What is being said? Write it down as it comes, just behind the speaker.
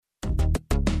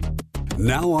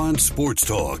Now on Sports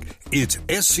Talk, it's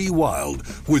SC Wild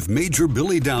with Major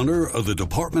Billy Downer of the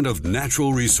Department of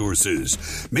Natural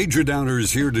Resources. Major Downer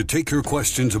is here to take your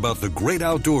questions about the great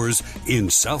outdoors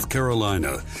in South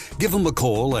Carolina. Give him a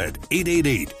call at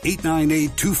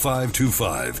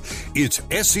 888-898-2525.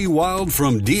 It's SC Wild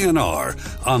from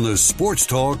DNR on the Sports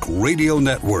Talk Radio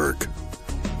Network.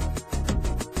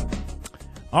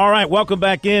 All right, welcome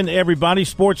back in, everybody.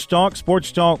 Sports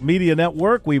Talk Media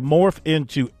Network. We've morphed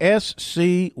into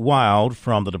SC Wild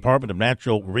from the Department of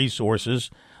Natural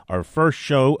Resources, our first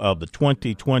show of the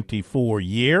 2024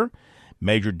 year.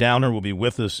 Major Downer will be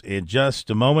with us in just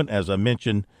a moment, as I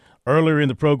mentioned earlier in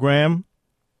the program.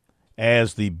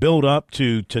 As the build-up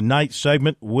to tonight's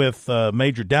segment with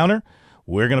Major Downer,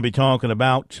 we're going to be talking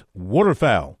about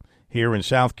waterfowl here in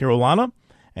South Carolina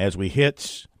as we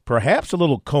hit perhaps a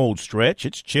little cold stretch.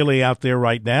 It's chilly out there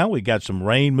right now. We got some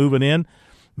rain moving in.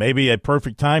 Maybe a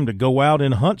perfect time to go out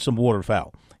and hunt some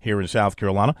waterfowl here in South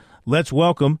Carolina. Let's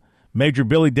welcome Major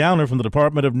Billy Downer from the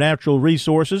Department of Natural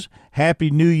Resources.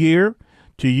 Happy New Year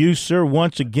to you, sir,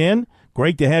 once again.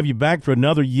 Great to have you back for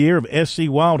another year of SC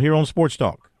Wild here on Sports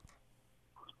Talk.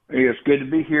 Hey, it's good to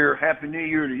be here. Happy New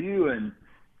Year to you, and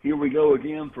here we go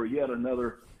again for yet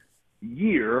another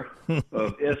year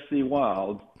of SC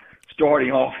Wild.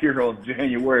 Starting off here on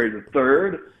January the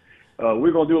 3rd.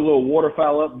 We're going to do a little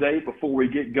waterfowl update before we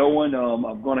get going.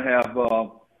 I'm going to have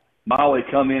Molly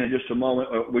come in just a moment.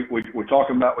 We're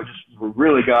talking about, we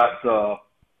really got a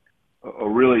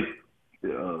really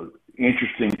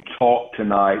interesting talk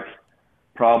tonight.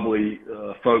 Probably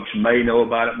folks may know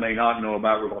about it, may not know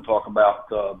about it. We're going to talk about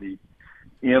the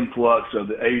influx of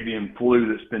the avian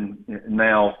flu that's been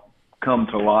now come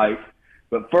to light.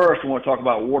 But first, I want to talk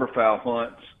about waterfowl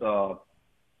hunts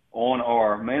on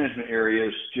our management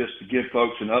areas, just to give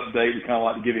folks an update. We kind of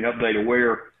like to give you an update of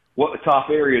what the top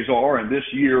areas are. And this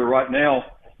year, right now,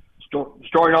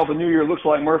 starting off the new year, looks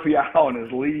like Murphy Island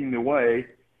is leading the way,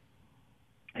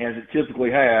 as it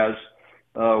typically has,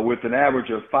 with an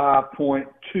average of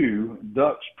 5.2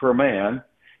 ducks per man.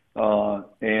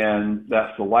 And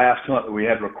that's the last hunt that we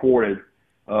had recorded.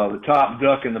 The top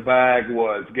duck in the bag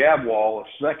was Gadwall. The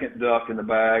second duck in the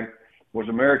bag was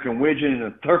American Widgeon,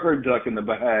 and the third duck in the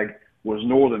bag was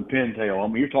Northern Pintail. I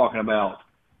mean, you're talking about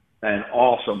an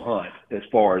awesome hunt as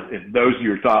far as if those are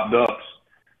your top ducks.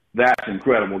 That's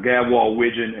incredible. Gadwall,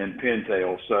 Widgeon, and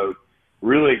Pintail. So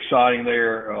really exciting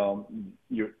there.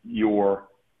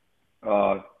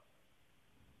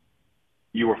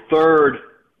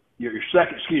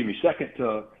 Second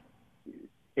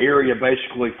area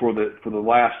basically for the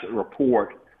last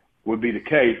report would be the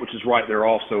Cape, which is right there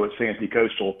also at Santee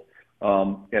Coastal,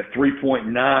 at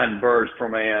 3.9 birds per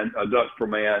man, ducks per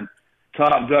man.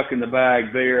 Top duck in the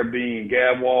bag there being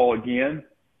Gadwall again,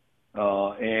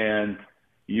 and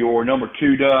your number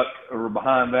 2 duck or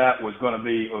behind that was going to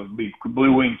be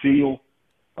blue-winged teal,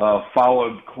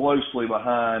 followed closely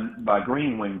behind by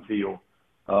green-winged teal.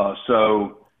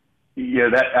 So yeah,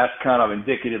 that's kind of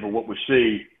indicative of what we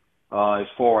see. As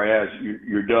far as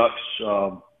your ducks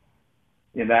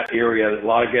in that area, a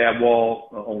lot of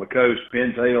Gadwall on the coast,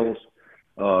 Pintails,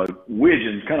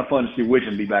 Widgeon. Kind of fun to see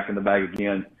Widgeon be back in the bag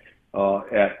again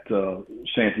at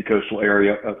Santee Coastal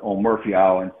area on Murphy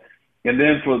Island. And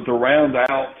then to round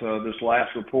out this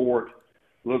last report,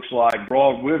 looks like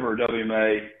Broad River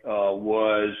WMA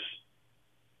was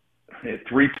at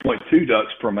 3.2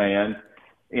 ducks per man.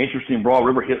 Interesting, Broad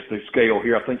River hits the scale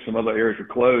here. I think some other areas are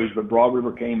closed, but Broad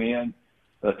River came in.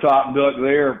 The top duck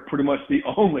there, pretty much the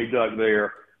only duck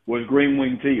there, was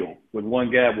green-winged teal with 1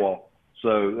 Gadwall.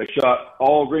 So they shot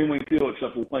all green-winged teal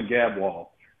except for 1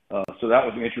 Gadwall. So that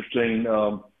was interesting.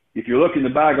 If you're looking to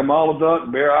bag a mottled duck,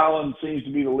 Bear Island seems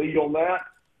to be the lead on that.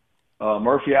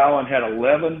 Murphy Island had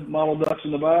 11 mottled ducks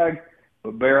in the bag,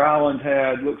 but Bear Island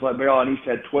looks like Bear Island East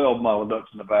had 12 mottled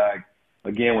ducks in the bag.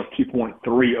 Again, with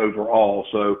 2.3 overall.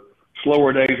 So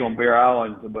slower days on Bear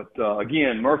Island. But,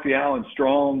 again, Murphy Island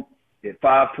strong at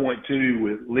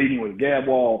 5.2 leading with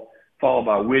Gadwall, followed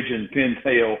by Widgeon,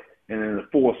 Pintail, and then the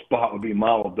 4th spot would be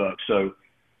mottled duck. So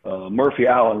Murphy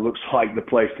Island looks like the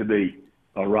place to be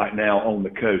right now on the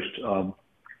coast.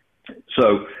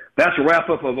 So that's a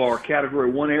wrap-up of our Category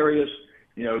 1 areas.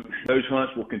 You know, those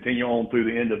hunts will continue on through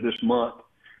the end of this month.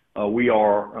 We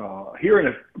are hearing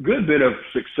a good bit of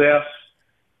success.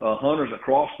 Hunters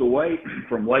across the way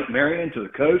from Lake Marion to the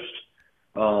coast.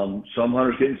 Some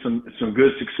hunters getting some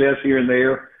good success here and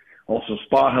there on some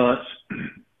spot hunts.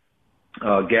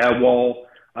 Gadwall.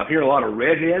 I'm hearing a lot of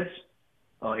redheads,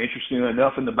 interestingly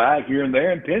enough, in the bag here and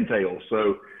there, and pintails.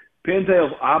 So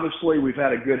pintails, obviously, we've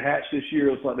had a good hatch this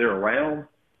year. Looks like they're around.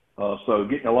 So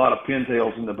getting a lot of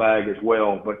pintails in the bag as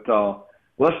well. But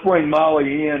let's bring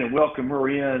Molly in and welcome her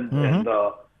in, and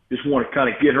just want to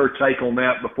kind of get her take on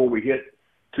that before we get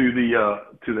to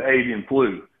the avian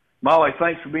flu. Molly,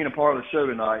 thanks for being a part of the show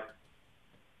tonight.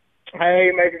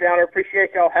 Hey, Major Downer,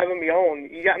 appreciate y'all having me on.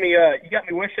 You got me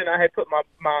wishing I had put my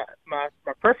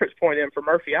preference point in for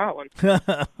Murphy Island.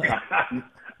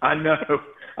 I know.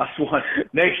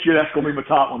 Next year that's going to be my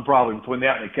top one probably between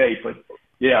that and the Cape. But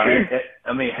yeah,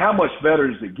 I mean, how much better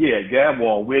does it get?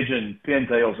 Gadwall, widgeon,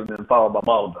 pintails, and then followed by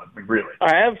mottled duck. I mean, really?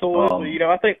 Absolutely.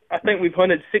 I think we've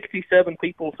hunted 67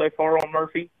 people so far on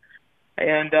Murphy.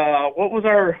 And what was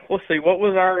our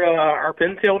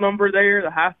pintail number there? The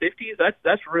high 50s.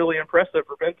 That's really impressive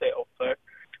for pintail. So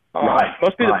right,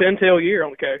 must be the pintail year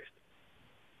on the coast.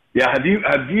 Yeah, have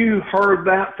you heard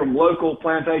that from local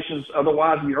plantations?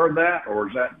 Otherwise, have you heard that, or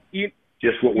is that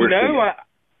just what we're seeing?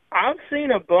 I've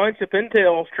seen a bunch of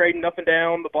pintails trading up and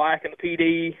down the black and the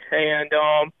PD, and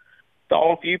the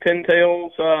all few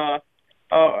pintails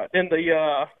in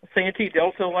the Santee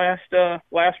Delta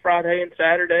last Friday and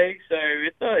Saturday. So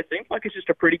it seems like it's just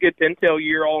a pretty good pintail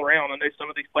year all around. I know some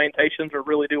of these plantations are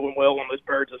really doing well on those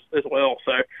birds as well.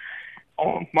 So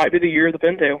might be the year of the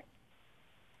pintail.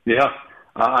 Yeah.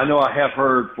 I know I have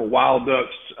heard for wild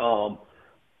ducks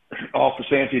off the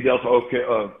Santee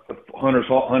Delta, hunters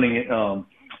hunting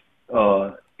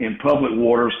in public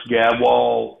waters,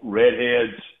 gadwall,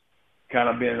 redheads, kind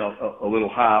of been a little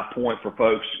high point for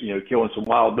folks, killing some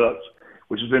wild ducks,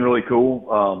 which has been really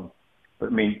cool. But I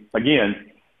mean,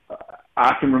 again,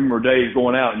 I can remember days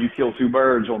going out and you kill two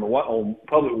birds on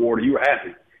public water, you were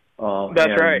happy.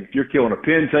 That's right. If you're killing a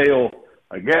pintail,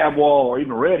 a gadwall, or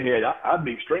even a redhead, I'd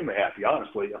be extremely happy,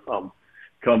 honestly.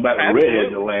 Come back with redheads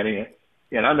in Atlanta.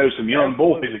 And I know some young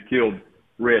boys that killed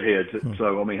redheads.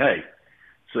 So, I mean, hey,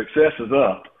 success is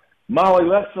up. Molly,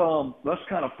 let's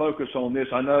kind of focus on this.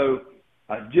 I know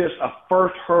I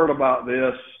first heard about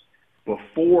this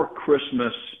before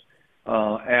Christmas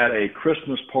at a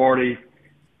Christmas party,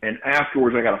 and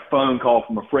afterwards I got a phone call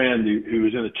from a friend who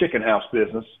was in the chicken house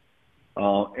business.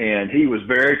 And he was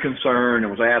very concerned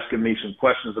and was asking me some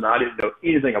questions, and I didn't know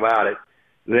anything about it.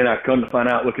 Then I come to find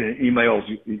out, looking at emails,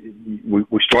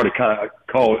 we started kind of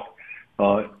call it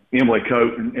Emily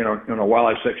Coate in our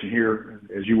wildlife section here,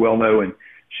 as you well know, and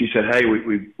she said, "Hey,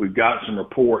 we've got some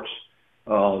reports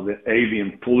that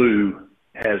avian flu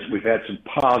we've had some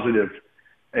positive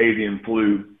avian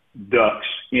flu ducks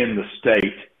in the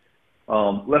state."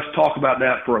 Let's talk about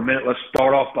that for a minute. Let's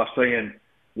start off by saying,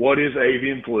 what is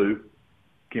avian flu?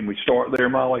 Can we start there,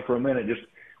 Molly, for a minute? Just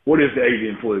what is the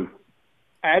avian flu?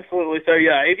 Absolutely. So,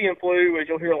 yeah, avian flu, as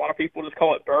you'll hear a lot of people just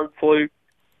call it bird flu.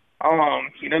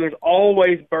 There's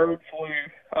always bird flu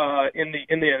in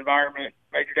the environment,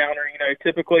 Major Downer.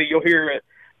 Typically you'll hear it.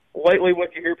 Lately,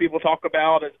 what you hear people talk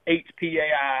about is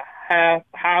HPAI,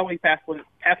 highly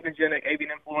pathogenic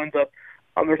avian influenza.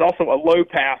 There's also a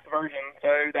low-path version.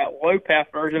 So that low-path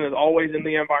version is always in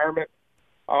the environment.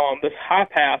 This high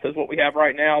path is what we have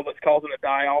right now that's causing a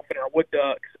die-off in our wood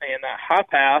ducks, and that high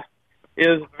path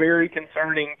is very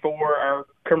concerning for our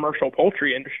commercial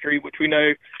poultry industry, which we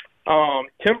know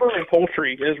timber and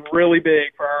poultry is really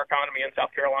big for our economy in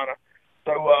South Carolina.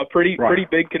 So pretty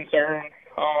big concern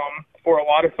for a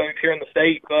lot of folks here in the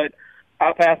state. But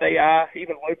high path AI,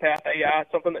 even low path AI, is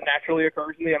something that naturally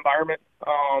occurs in the environment.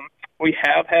 We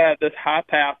have had this high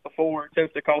path before. It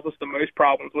tends to cause us the most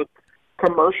problems with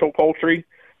commercial poultry.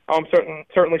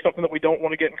 Certainly something that we don't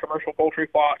want to get in commercial poultry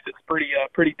flocks. It's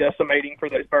pretty decimating for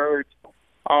those birds.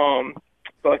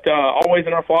 But always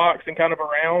in our flocks and kind of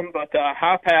around. But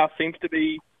high path seems to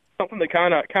be something that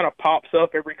kind of pops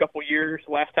up every couple of years.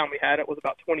 The last time we had it was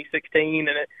about 2016,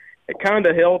 and it kind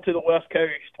of held to the West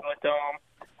Coast. But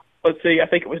let's see, I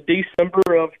think it was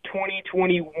December of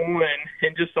 2021,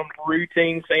 and just some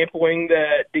routine sampling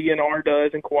that DNR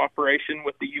does in cooperation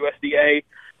with the USDA.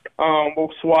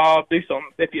 We'll do some.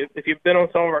 If you've been on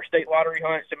some of our state lottery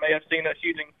hunts, you may have seen us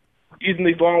using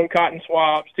these long cotton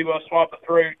swabs to swab the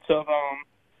throats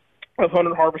of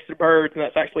hunter harvested birds, and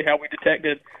that's actually how we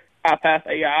detected high path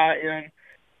AI in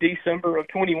December of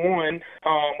 21.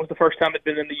 Was the first time it'd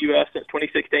been in the U.S. since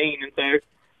 2016, and so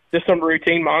just some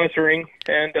routine monitoring,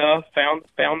 and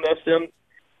found us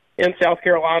in South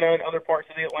Carolina and other parts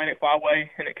of the Atlantic Flyway,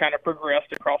 and it kind of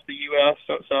progressed across the U.S.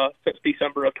 since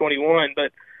December of 21.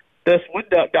 But this wood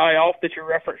duck die-off that you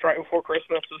referenced right before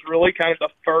Christmas was really kind of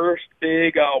the first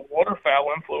big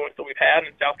waterfowl influence that we've had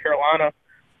in South Carolina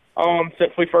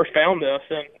since we first found this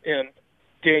in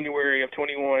January of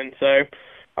 21. So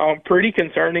pretty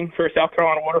concerning for a South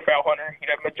Carolina waterfowl hunter.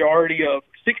 Majority of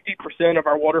 60% of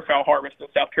our waterfowl harvest in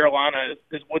South Carolina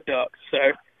is wood ducks. So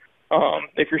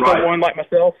if you're someone like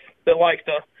myself that likes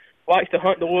to likes to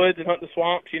hunt the woods and hunt the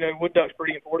swamps, wood duck's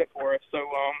pretty important for us. So,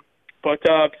 but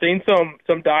I've seen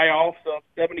some die-offs of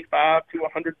 75 to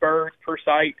 100 birds per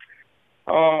site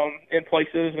in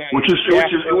places. And which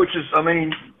is, I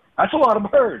mean, that's a lot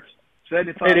of birds.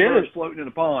 75 birds floating in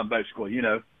a pond, basically,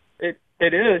 It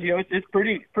is, it's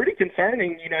pretty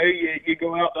concerning. You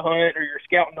go out to hunt or you're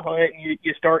scouting to hunt and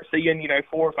you start seeing, 4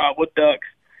 or 5 wood ducks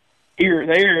here or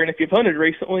there. And if you've hunted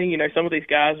recently, some of these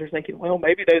guys are thinking, well,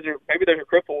 maybe those are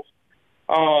cripples.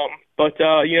 But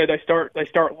they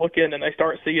start looking and they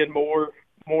start seeing more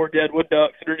dead wood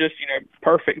ducks that are just,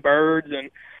 perfect birds. And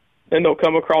then they'll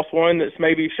come across one that's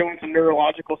maybe showing some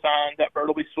neurological signs. That bird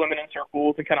will be swimming in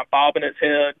circles and kind of bobbing its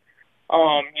head.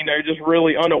 Just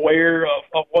really unaware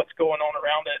of what's going on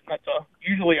around it. And that's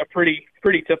usually a pretty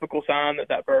typical sign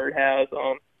that bird has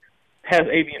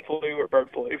avian flu or bird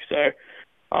flu.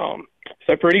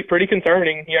 So pretty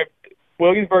concerning.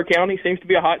 Williamsburg County seems to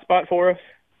be a hot spot for us.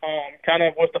 Kind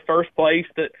of was the first place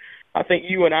that I think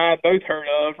you and I both heard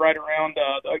of right around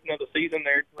the opening of the season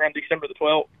there, around December the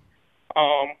 12th.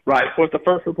 Right. Was the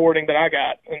first reporting that I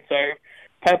got. And so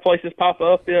had places pop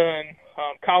up in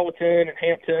Colleton and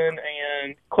Hampton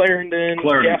and Clarendon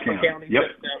Jasper County. Yep.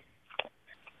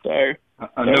 So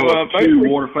I know of 2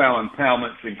 waterfowl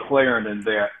impoundments in Clarendon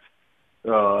that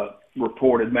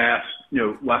reported mass,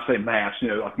 let's say mass,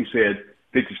 like you said,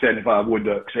 50, 75 wood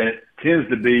ducks. And it tends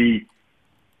to be,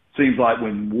 seems like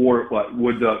when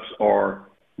wood ducks are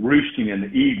roosting in the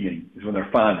evening is when they're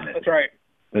finding it. That's right.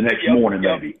 The next morning,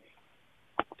 maybe.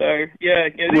 So,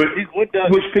 these wood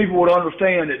ducks. Which people would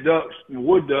understand that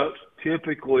wood ducks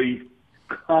typically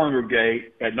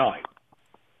congregate at night.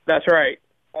 That's right.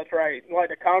 Like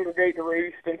to congregate to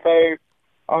roost. And so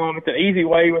it's an easy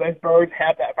way when those birds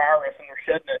have that virus and they're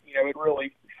shedding it. It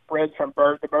really spreads from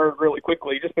bird to bird really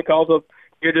quickly just because of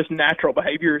just natural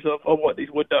behaviors of what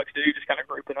these wood ducks do, just kind of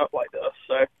grouping up like this.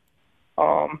 So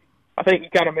I think you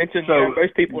kind of mentioned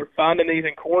most people are finding these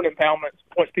in corn impoundments.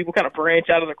 Once people kind of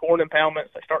branch out of the corn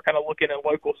impoundments, they start kind of looking at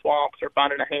local swamps or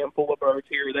finding a handful of birds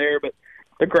here or there. But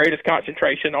the greatest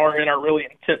concentration are in our really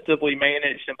intensively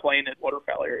managed and planted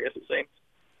waterfowl areas, it seems.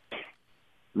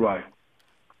 Right.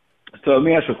 So let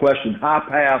me ask you a question. High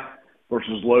path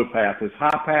versus low path. Is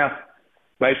high path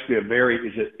basically is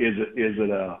it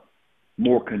a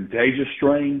more contagious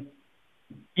strain?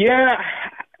 Yeah.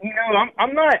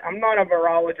 I'm not a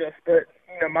virologist, but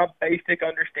my basic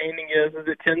understanding is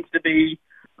it tends to be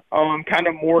kind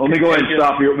of more. Let me go ahead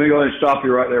and stop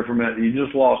you right there for a minute. You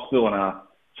just lost Phil and I.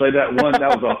 Say that one.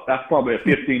 That's probably a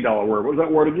 $15 word. What was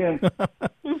that word again?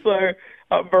 So,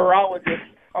 a virologist.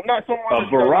 I'm not someone that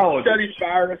studies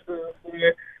viruses.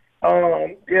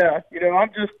 I'm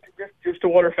just a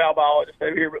waterfowl biologist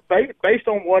over here. But based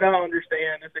on what I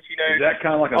understand is that is that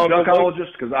kind of like a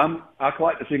duckologist? Because I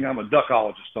like to think I'm a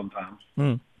duckologist sometimes.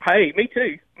 Hey, me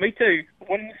too.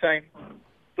 One and the same.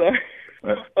 So,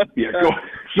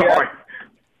 sorry.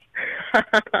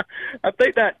 I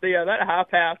think that that high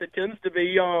path it tends to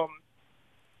be I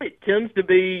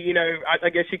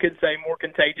guess you could say more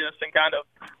contagious and kind of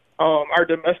our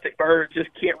domestic birds just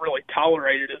can't really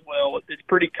tolerate it as well. It's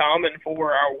pretty common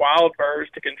for our wild birds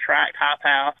to contract high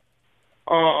path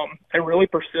and really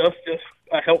persist just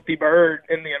a healthy bird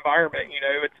in the environment.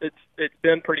 It's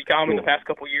been pretty common the past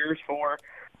couple of years for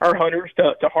our hunters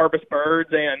to harvest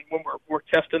birds, and when we're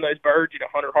testing those birds,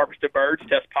 hunter harvested birds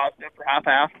test positive for high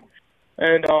path.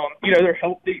 And they're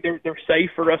healthy, they're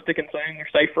safe for us to consume, they're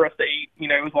safe for us to eat,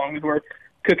 as long as we're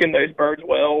cooking those birds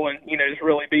well and just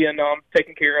really being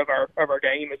taking care of our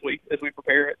game as we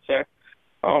prepare it. So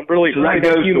really that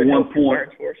goes to one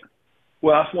point. For us.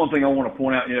 Well, that's one thing I want to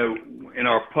point out. In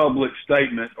our public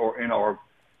statement or in our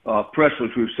press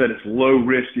release, we've said it's low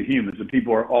risk to humans, and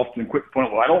people are often quick to point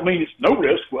out, well, I don't mean it's no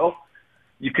risk. Well,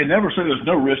 you can never say there's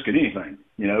no risk in anything.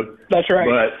 That's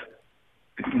right.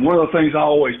 But one of the things I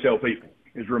always tell people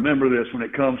is remember this when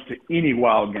it comes to any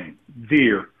wild game,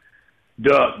 deer,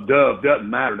 duck, dove, doesn't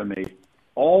matter to me.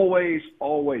 Always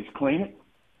clean it.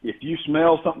 If you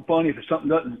smell something funny, if something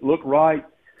doesn't look right,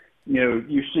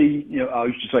 you see, I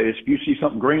used to say this, if you see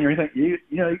something green or anything, you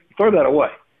throw that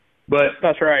away. But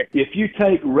that's right. If you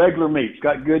take regular meat, it's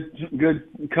got good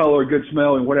color, good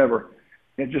smell, and whatever,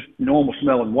 and just normal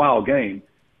smelling wild game,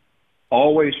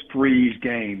 always freeze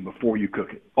game before you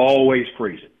cook it. Always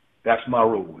freeze it. That's my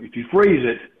rule. If you freeze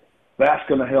it, that's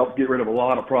going to help get rid of a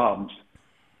lot of problems.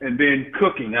 And then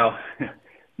cooking. Now,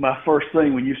 my first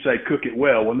thing when you say cook it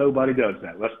well, nobody does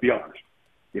that. Let's be honest.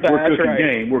 If we're cooking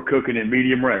game, we're cooking in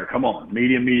medium rare. Come on,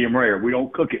 medium rare. We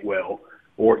don't cook it well,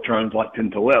 or it turns like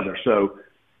into leather. So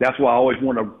that's why I always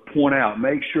want to point out,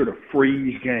 make sure to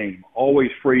freeze game.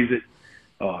 Always freeze it.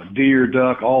 deer,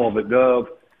 duck, all of it, dove,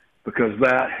 because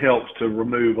that helps to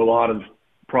remove a lot of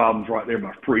problems right there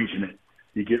by freezing it.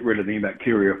 You get rid of the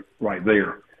bacteria right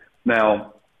there.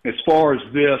 Now, as far as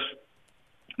this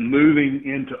moving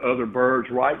into other birds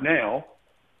right now,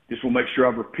 just will make sure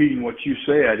I'm repeating what you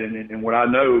said, and what I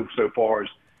know so far is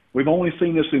we've only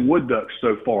seen this in wood ducks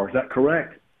so far. Is that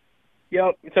correct?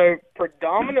 Yep. So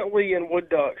predominantly in wood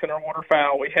ducks and our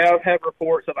waterfowl, we have had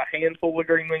reports of a handful of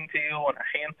green-winged teal and a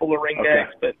handful of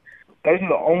ringnecks, but those are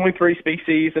the only 3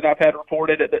 species that I've had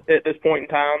reported at this point in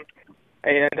time.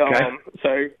 And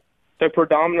so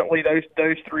predominantly those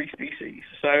 3 species.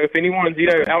 So if anyone's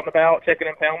out and about checking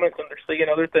impoundments and they're seeing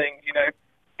other things,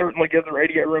 certainly give the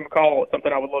radio room a call. It's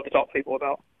something I would love to talk to people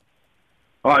about.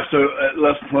 All right, so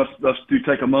let's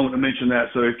take a moment to mention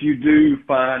that. So if you do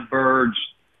find birds,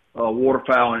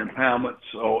 waterfowl and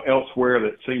impoundments or elsewhere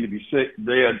that seem to be sick,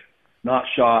 dead, not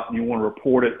shot, and you want to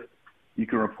report it, you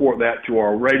can report that to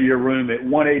our radio room at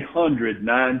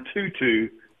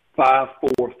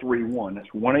 1-800-922-5431. That's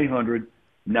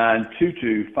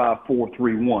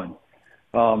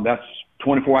 1-800-922-5431. That's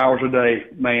 24 hours a day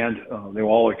manned. They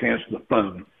will always answer the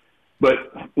phone.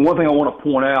 But one thing I want to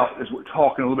point out as we're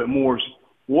talking a little bit more is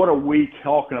what are we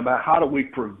talking about? How do we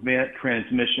prevent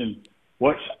transmission?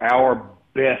 What's our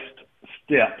best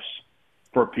steps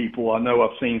for people? I know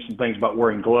I've seen some things about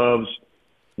wearing gloves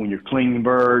when you're cleaning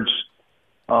birds.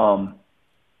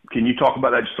 Can you talk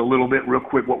about that just a little bit real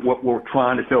quick, what we're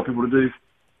trying to tell people to do?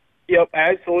 Yep,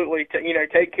 absolutely.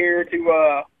 Take care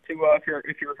to if you're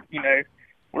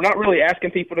we're not really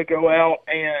asking people to go out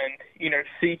and,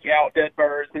 seek out dead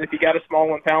birds. But if you got a small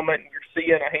impoundment and you're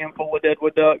seeing a handful of dead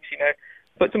wood ducks,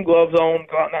 put some gloves on,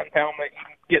 go out in that impoundment, you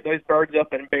can get those birds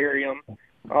up and bury them.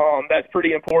 That's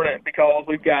pretty important because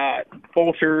we've got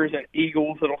vultures and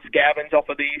eagles that'll scavenge off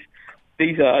of these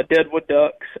dead wood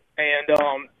ducks, and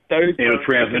those it'll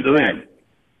transmit to them.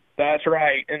 That's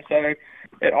right, and so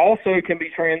it also can be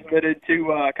transmitted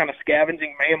to kind of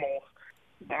scavenging mammals.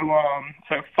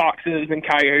 So foxes and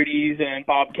coyotes and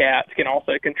bobcats can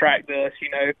also contract this.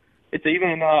 It's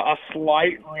even a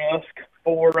slight risk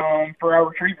for our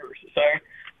retrievers. So,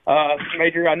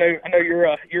 Major, I know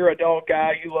you're a dog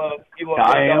guy. You love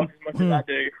dogs as much as I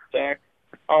do. So,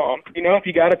 if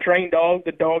you got a trained dog,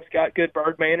 the dog's got good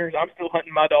bird manners. I'm still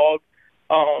hunting my dog.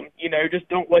 Just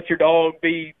don't let your dog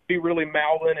be really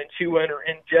mouthing and chewing or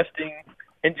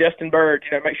ingesting birds.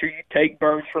 Make sure you take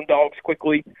birds from dogs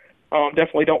quickly.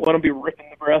 Definitely don't let them be ripping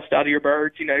the breast out of your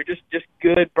birds. Just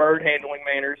good bird handling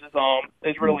manners is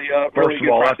really First of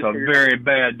all, that's a very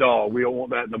bad dog. We don't want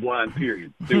that in the blind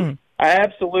period.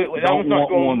 Absolutely. That don't was not want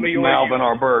going one to be mouthing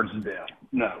our birds to death.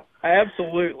 No.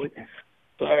 Absolutely.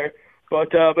 So,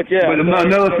 but yeah. But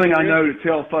another thing I know to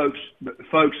tell folks that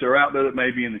are out there that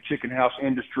may be in the chicken house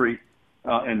industry,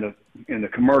 in the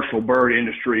commercial bird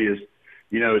industry is,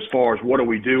 as far as what are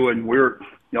we doing, we're,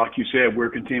 like you said, we're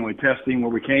continually testing where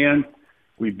we can.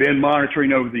 We've been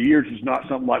monitoring over the years. It's not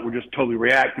something like we're just totally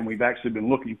reacting. We've actually been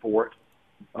looking for it.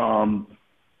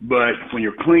 But when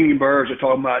you're cleaning birds, they're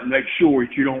talking about make sure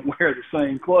that you don't wear the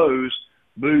same clothes,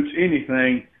 boots,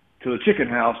 anything to the chicken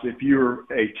house. If you're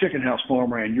a chicken house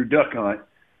farmer and you're duck hunt,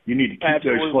 you need to keep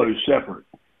those clothes separate.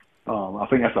 I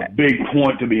think that's a big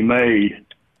point to be made,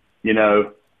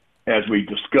 as we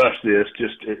discuss this,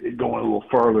 just going a little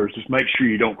further, is just make sure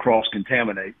you don't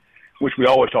cross-contaminate, which we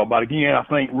always talk about. Again, I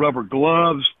think rubber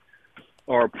gloves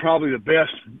are probably the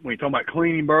best when you're talking about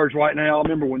cleaning birds right now. I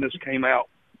remember when this came out,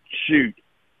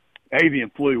 avian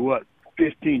flu,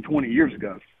 15, 20 years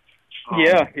ago.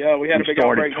 Yeah, we had a big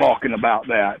outbreak. We started talking about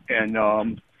that,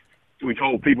 and we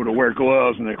told people to wear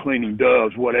gloves when they're cleaning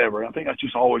doves, whatever. I think that's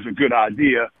just always a good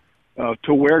idea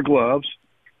to wear gloves,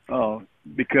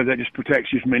 because that just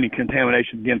protects you from any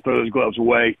contamination. Again, throw those gloves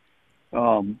away.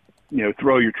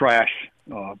 Throw your trash,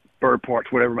 bird parts,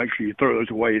 whatever. Make sure you throw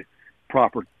those away.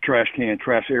 Proper trash can,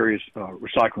 trash areas,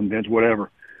 recycling bins,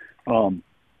 whatever. And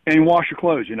wash your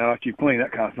clothes, after you clean,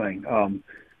 that kind of thing.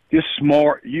 Just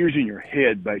smart, using your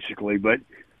head, basically. But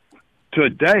to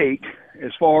date,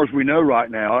 as far as we know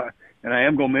right now, and I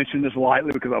am going to mention this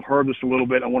lightly because I've heard this a little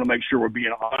bit, I want to make sure we're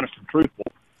being honest and truthful.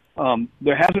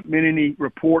 There hasn't been any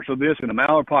reports of this in the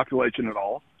mallard population at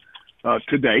all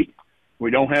to date.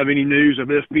 We don't have any news of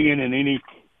this being in any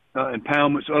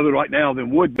impoundments other right now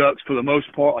than wood ducks for the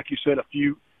most part. Like you said, a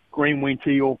few green-winged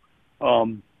teal,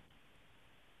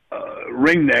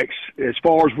 ringnecks. As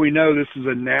far as we know, this is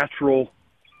a natural.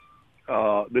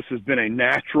 This has been a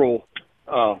natural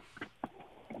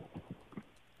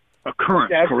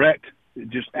occurrence, correct?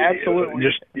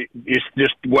 Absolutely. It's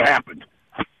just what happened.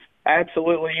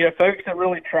 Absolutely. Folks that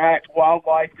really tracked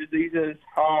wildlife diseases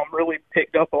really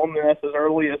picked up on this as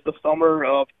early as the summer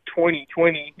of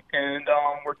 2020, and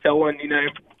we're telling,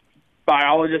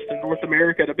 biologists in North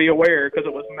America to be aware because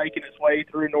it was making its way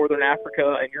through northern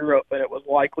Africa and Europe, and it was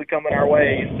likely coming our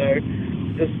way.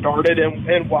 So it started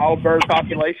in wild bird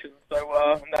populations.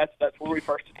 So and that's where we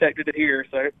first detected it here.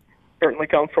 So it certainly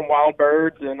comes from wild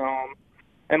birds,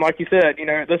 and like you said,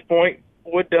 at this point,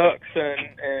 wood ducks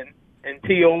and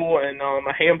teal and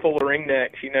a handful of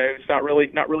ringnecks. It's not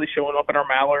really showing up in our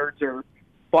mallards or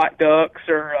black ducks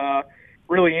or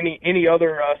really any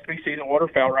other species of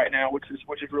waterfowl right now, which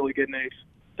is really good news.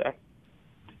 So.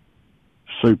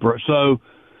 Super. So,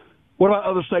 what about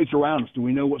other states around us? Do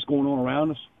we know what's going on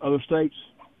around us? Other states?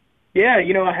 Yeah,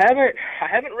 I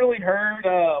haven't really heard.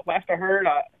 Last I heard,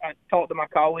 I talked to my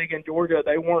colleague in Georgia.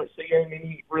 They weren't seeing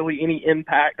any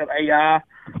impact of AI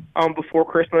before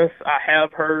Christmas. I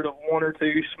have heard of one or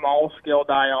two small scale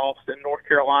die-offs in North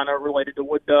Carolina related to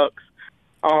wood ducks,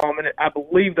 and I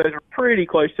believe those are pretty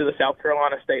close to the South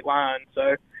Carolina state line.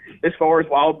 So, as far as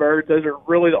wild birds, those are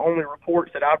really the only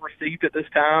reports that I've received at this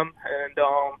time. And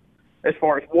as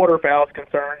far as waterfowl is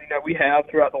concerned, we have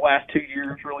throughout the last 2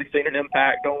 years really seen an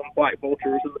impact on black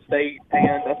vultures in the state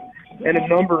and a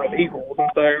number of eagles.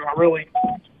 And so I really,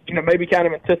 maybe kind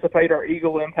of anticipate our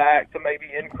eagle impact to maybe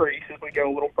increase as we go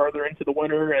a little further into the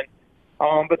winter. And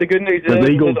but the good news is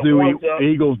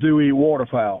eagles do eat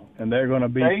waterfowl, and they're going to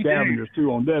be scavengers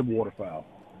too on dead waterfowl.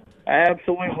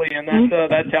 Absolutely, and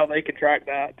that's how they can track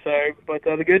that. So, but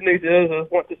the good news is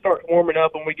once it starts warming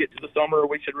up and we get to the summer,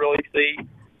 we should really see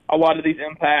a lot of these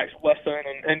impacts lessen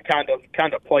and kind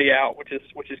of play out, which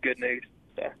is good news.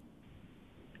 So.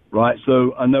 Right.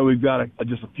 So I know we've got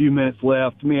just a few minutes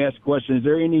left. Let me ask a question: is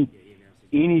there any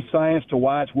science to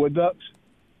why it's wood ducks?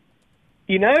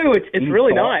 It's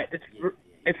really not.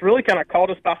 It's really kind of caught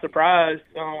us by surprise.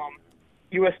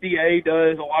 USDA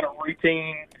does a lot of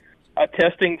routine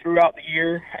testing throughout the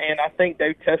year, and I think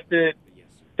they've tested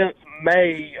since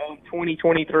May of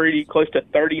 2023 close to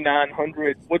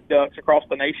 3,900 wood ducks across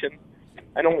the nation,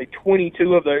 and only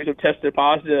 22 of those have tested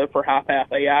positive for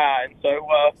high-path AI. And so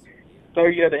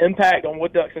the impact on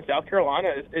wood ducks in South Carolina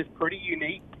is pretty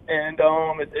unique, and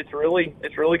it's really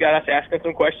got us asking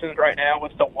some questions right now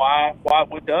as to why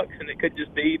wood ducks, and it could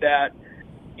just be that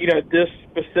this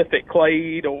specific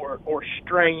clade or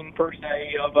strain per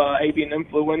se of avian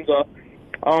influenza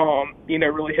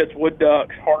really hits wood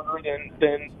ducks harder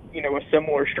than a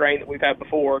similar strain that we've had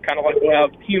before. Kind of like we'll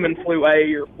have human flu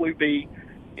A or flu B.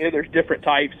 There's different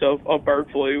types of bird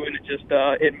flu, and it just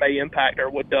it may impact our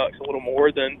wood ducks a little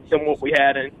more than what we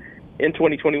had in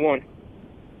 2021.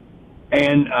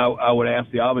 And I would ask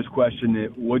the obvious question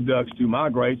that wood ducks do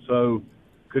migrate, so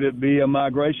could it be a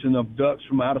migration of ducks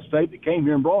from out of state that came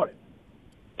here and brought it?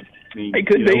 It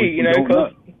could be,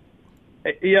 because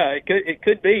it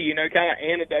could be, kind of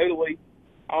anecdotally.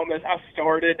 As I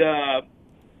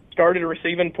started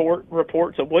receiving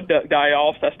reports of wood duck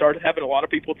die-offs, I started having a lot of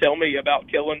people tell me about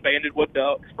killing banded wood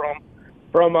ducks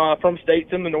from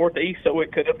states in the Northeast. So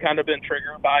it could have kind of been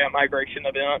triggered by a migration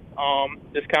event.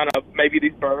 Just kind of maybe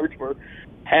these birds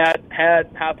had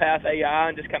high-path AI,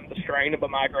 and just kind of the strain of a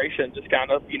migration just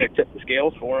kind of tipped the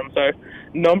scales for them. So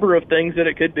number of things that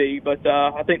it could be, but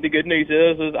I think the good news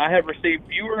is I have received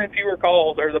fewer and fewer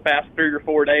calls over the past 3 or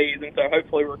 4 days, and so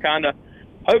hopefully we're kind of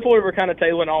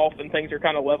tailing off and things are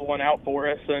kind of leveling out for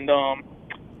us, and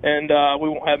we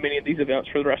won't have many of these events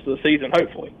for the rest of the season.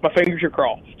 Hopefully, my fingers are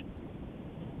crossed.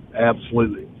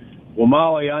 Absolutely. Well,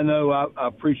 Molly, I know I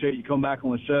appreciate you coming back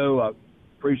on the show. I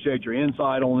appreciate your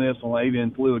insight on this, on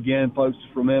avian flu. Again, folks,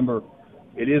 remember,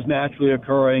 it is naturally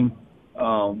occurring,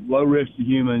 low risk to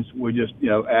humans. We just,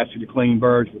 ask you to clean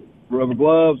birds with rubber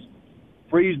gloves,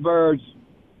 freeze birds,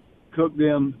 cook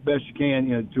them best you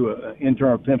can, to an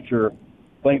internal temperature.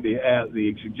 I think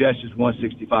the suggestion is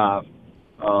 165,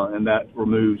 and that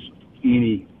removes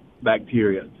any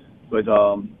bacteria. But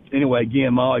anyway,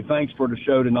 again, Molly, thanks for the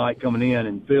show tonight coming in,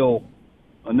 and Phil,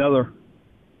 another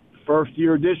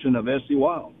first-year edition of SC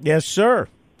Wild. Yes, sir.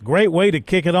 Great way to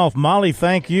kick it off. Molly,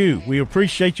 thank you. We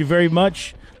appreciate you very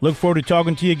much. Look forward to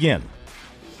talking to you again.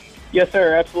 Yes,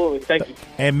 sir. Absolutely. Thank you.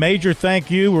 And Major,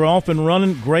 thank you. We're off and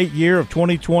running. Great year of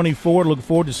 2024. Look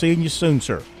forward to seeing you soon,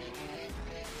 sir.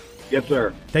 Yes,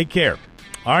 sir. Take care.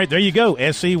 All right, there you go.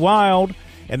 SC Wild.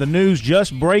 And the news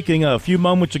just breaking a few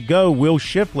moments ago, Will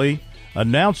Shipley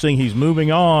announcing he's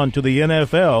moving on to the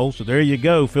NFL. So there you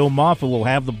go. Phil Mafah will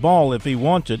have the ball if he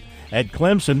wants it at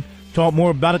Clemson. Talk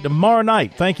more about it tomorrow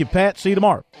night. Thank you, Pat. See you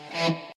tomorrow.